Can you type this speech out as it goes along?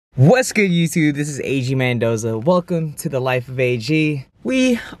What's good, YouTube? This is AG Mendoza. Welcome to the Life of AG.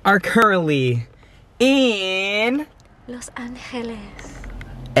 We are currently in Los Angeles,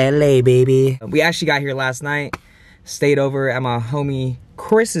 LA, baby. We actually got here last night. Stayed over at my homie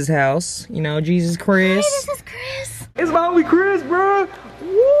Chris's house. You know, Jesus Chris. Hey, this is Chris. It's my homie Chris, bro.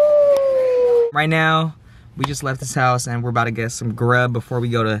 Woo! Right now, we just left his house and we're about to get some grub before we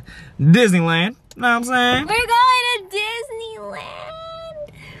go to Disneyland. Know what I'm saying? We're going to Disneyland.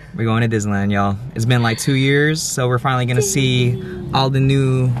 We're going to Disneyland, y'all. It's been like 2 years, so we're finally gonna see all the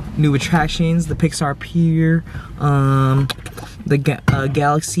new attractions, the Pixar Pier, the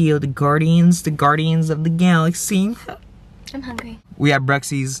Galaxy of the Guardians of the Galaxy. I'm hungry. We have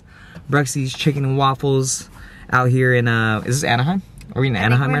Bruxy's Chicken and Waffles out here in, is this Anaheim? Are we in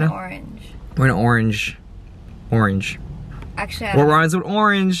Anaheim right now? Orange. We're in Orange. Actually, We're orange with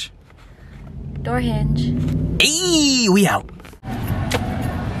Orange. Door hinge. Hey, we out.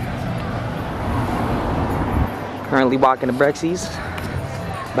 Currently walking to Bruxy's.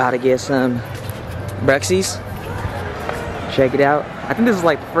 About to get some Bruxy's. Check it out. I think this is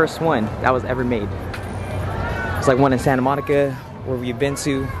like the first one that was ever made. It's like one in Santa Monica where we've been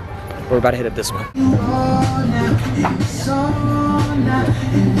to. We're about to hit up this one.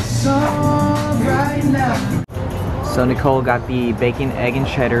 So Nicole got the bacon, egg, and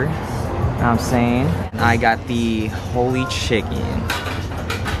cheddar. Know what I'm saying? And I got the holy chicken.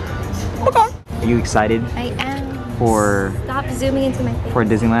 Okay. Are you excited? I am. Stop zooming into my face. For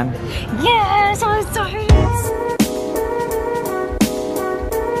Disneyland? Yes, I'm sorry.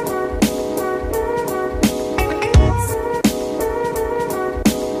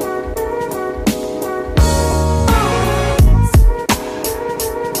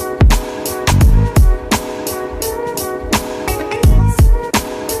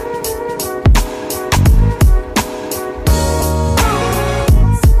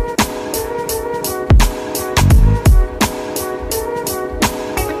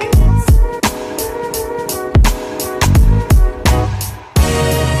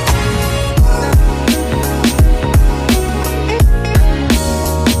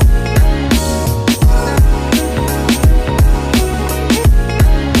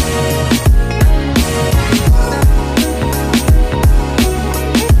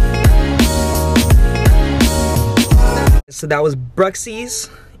 So that was Bruxy's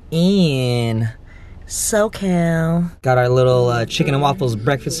in Socal. Got our little chicken and waffles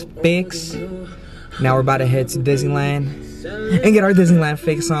breakfast fix. Now we're about to head to Disneyland and get our Disneyland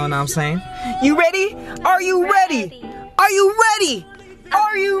fix on, know what I'm saying? You ready? Are you ready? Are you ready?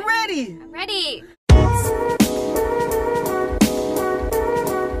 Are you ready? I'm ready.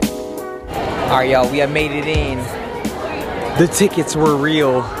 Alright, y'all, we have made it in. The tickets were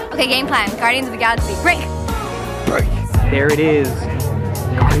real. Okay, game plan. Guardians of the Galaxy. Break. Break. There it is,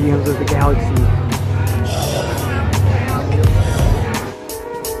 Guardians of the Galaxy.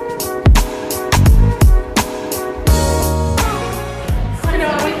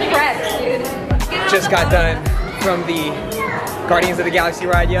 Just got done from the Guardians of the Galaxy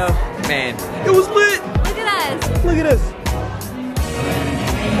ride, yo. Man, it was lit. Look at us. Look at us.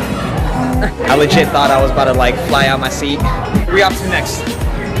 I legit thought I was about to like fly out my seat. Where we off to next?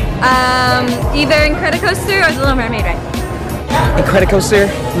 Either Incredicoaster or the Little Mermaid ride. Incredicoaster,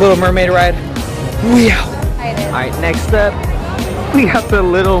 Little Mermaid ride. We out. Alright, next up, we got the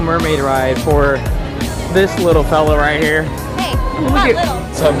Little Mermaid ride for this little fella right here. Hey, come on, little.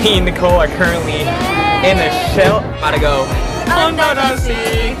 So me and Nicole are currently in a shell. About to go under the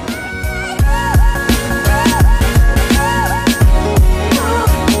sea.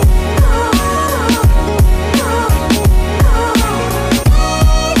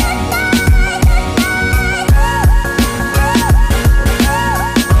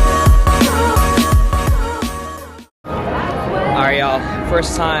 Alright, y'all,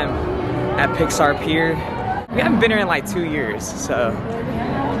 first time at Pixar Pier. We haven't been here in like 2 years, so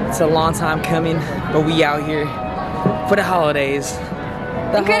it's a long time coming, but we out here for the holidays.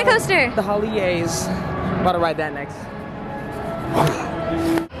 Incredicoaster. The holidays. About to ride that next.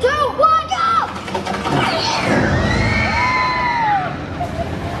 2, 1,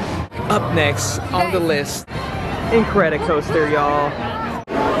 go! Up next on the list, Incredicoaster, y'all.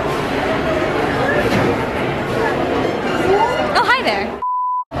 Oh, hi there.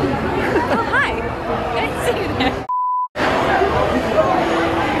 Oh, hi. I didn't see you there.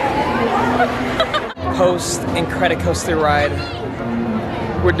 Post Incredicoaster ride.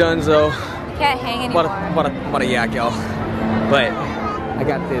 We're done, so. Can't hang anymore. What a yak, y'all. But I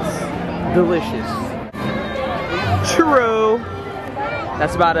got this delicious churro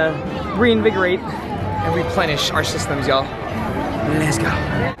that's about to reinvigorate and replenish our systems, y'all. Let's go.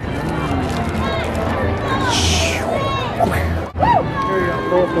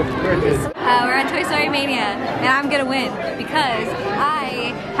 We're at Toy Story Mania, and I'm gonna win because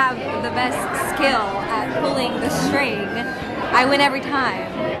I have the best skill at pulling the string. I win every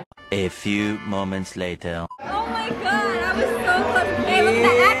time. A few moments later. Oh my god, I was so close. Hey, look at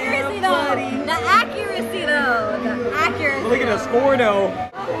the accuracy though. The accuracy though. The accuracy. Look at the score though.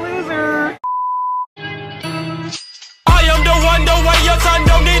 Loser. I am the one, the way your son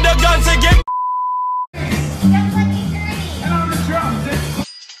don't need a gun to get.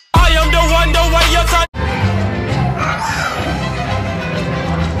 I am the one, the way your son.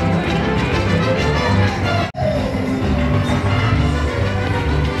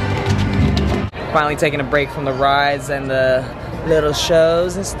 Finally taking a break from the rides and the little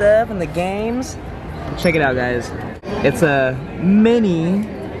shows and stuff and the games. Check it out, guys. It's a mini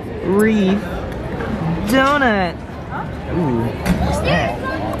reef donut. Ooh, what's that?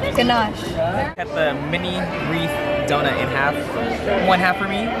 Ganache. Cut the mini reef donut in half. One half for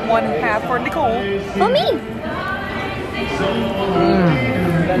me, one half for Nicole. For me.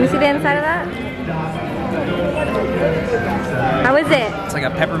 Let me see the inside of that. How is it? It's like a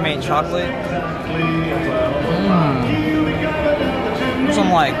peppermint chocolate.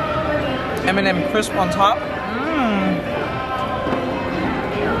 Some like M&M crisp on top.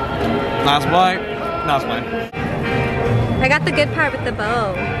 Nice bite. Nice bite. I got the good part with the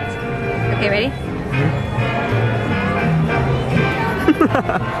bow. Okay, ready?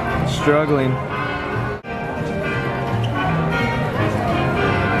 Struggling.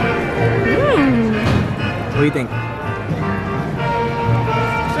 What do you think?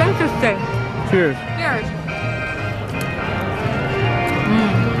 It's interesting. Cheers. Cheers.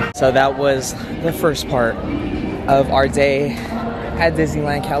 So that was the first part of our day at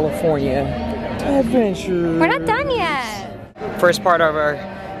Disneyland, California adventure. We're not done yet. First part of our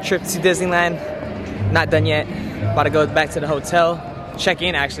trip to Disneyland, not done yet. About to go back to the hotel, check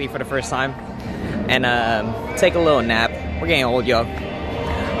in actually for the first time, and take a little nap. We're getting old, yo.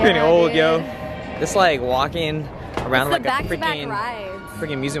 We're getting old, yo. It's like walking around like a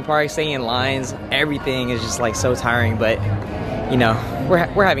freaking amusement park, staying in lines. Everything is just like so tiring, but you know,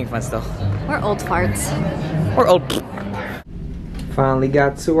 we're having fun still. We're old farts. We're old. Finally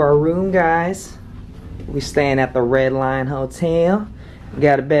got to our room, guys. We staying at the Red Line Hotel. We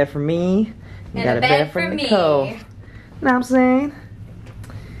got a bed for me. We got a bed for Nicole. Know what I'm saying?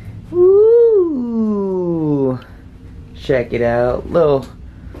 Ooh. Check it out. Little,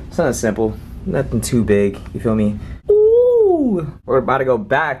 something simple. Nothing too big. You feel me? Ooh. We're about to go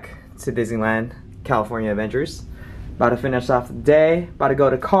back to Disneyland, California Adventures. About to finish off the day. About to go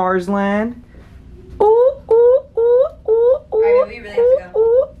to Cars Land. Ooh, ooh, ooh, ooh, ooh. Alright, we really have to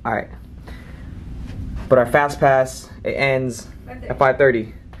go. Alright. But our fast pass, it ends at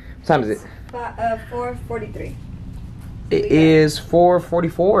 5:30. What time is it? 4:43. It is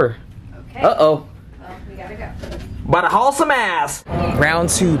 4:44. Okay. Uh-oh. Well, we gotta go. About to haul some ass. Round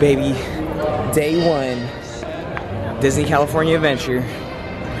 2, baby. Day 1. Disney California Adventure.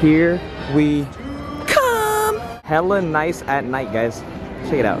 Here we come. Hella nice at night, guys.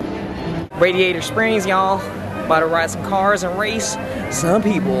 Check it out. Radiator Springs, y'all. About to ride some cars and race some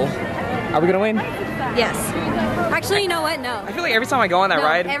people. Are we gonna win? Yes. Actually, you know what? No. I feel like every time I go on that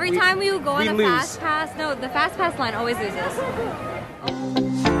ride, every time we go on the lose. fast pass, no, the fast pass line always loses.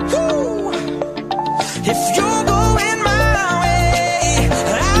 If you're going my way,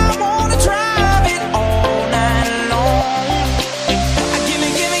 I wanna drive it all night long. Gimme,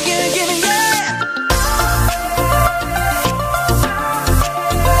 gimme, gimme, gimme, yeah.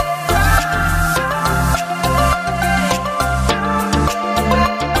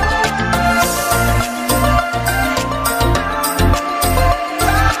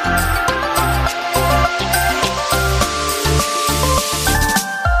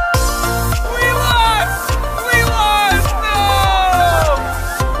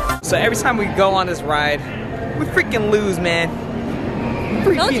 So every time we go on this ride, we freaking lose, man.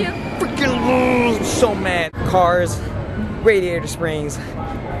 Told you. Freaking lose. I'm so mad. Cars, Radiator Springs,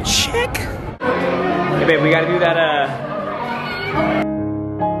 check. Hey babe, we gotta do that,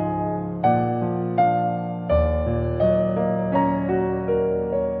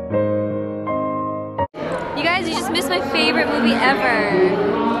 You guys, you just missed my favorite movie ever.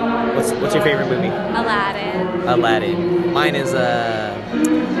 What's your favorite movie? Aladdin. Aladdin. Mine is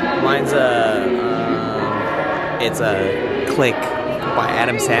it's a Click by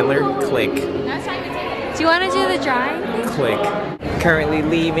Adam Sandler. Click. Do you want to do the drawing? Click. Currently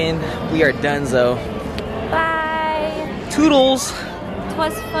leaving. We are donezo. Bye. Toodles. It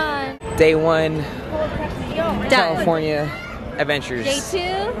was fun. Day 1. Done. California Adventures. Day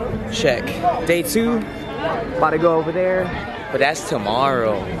 2. Check. Day 2. About to go over there. but that's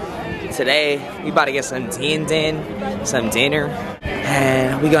tomorrow. Today, we about to get some dinner,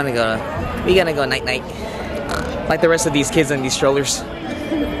 and we gonna go night night, like the rest of these kids in these strollers.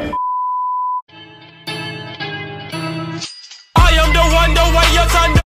 I am the one, the way your son.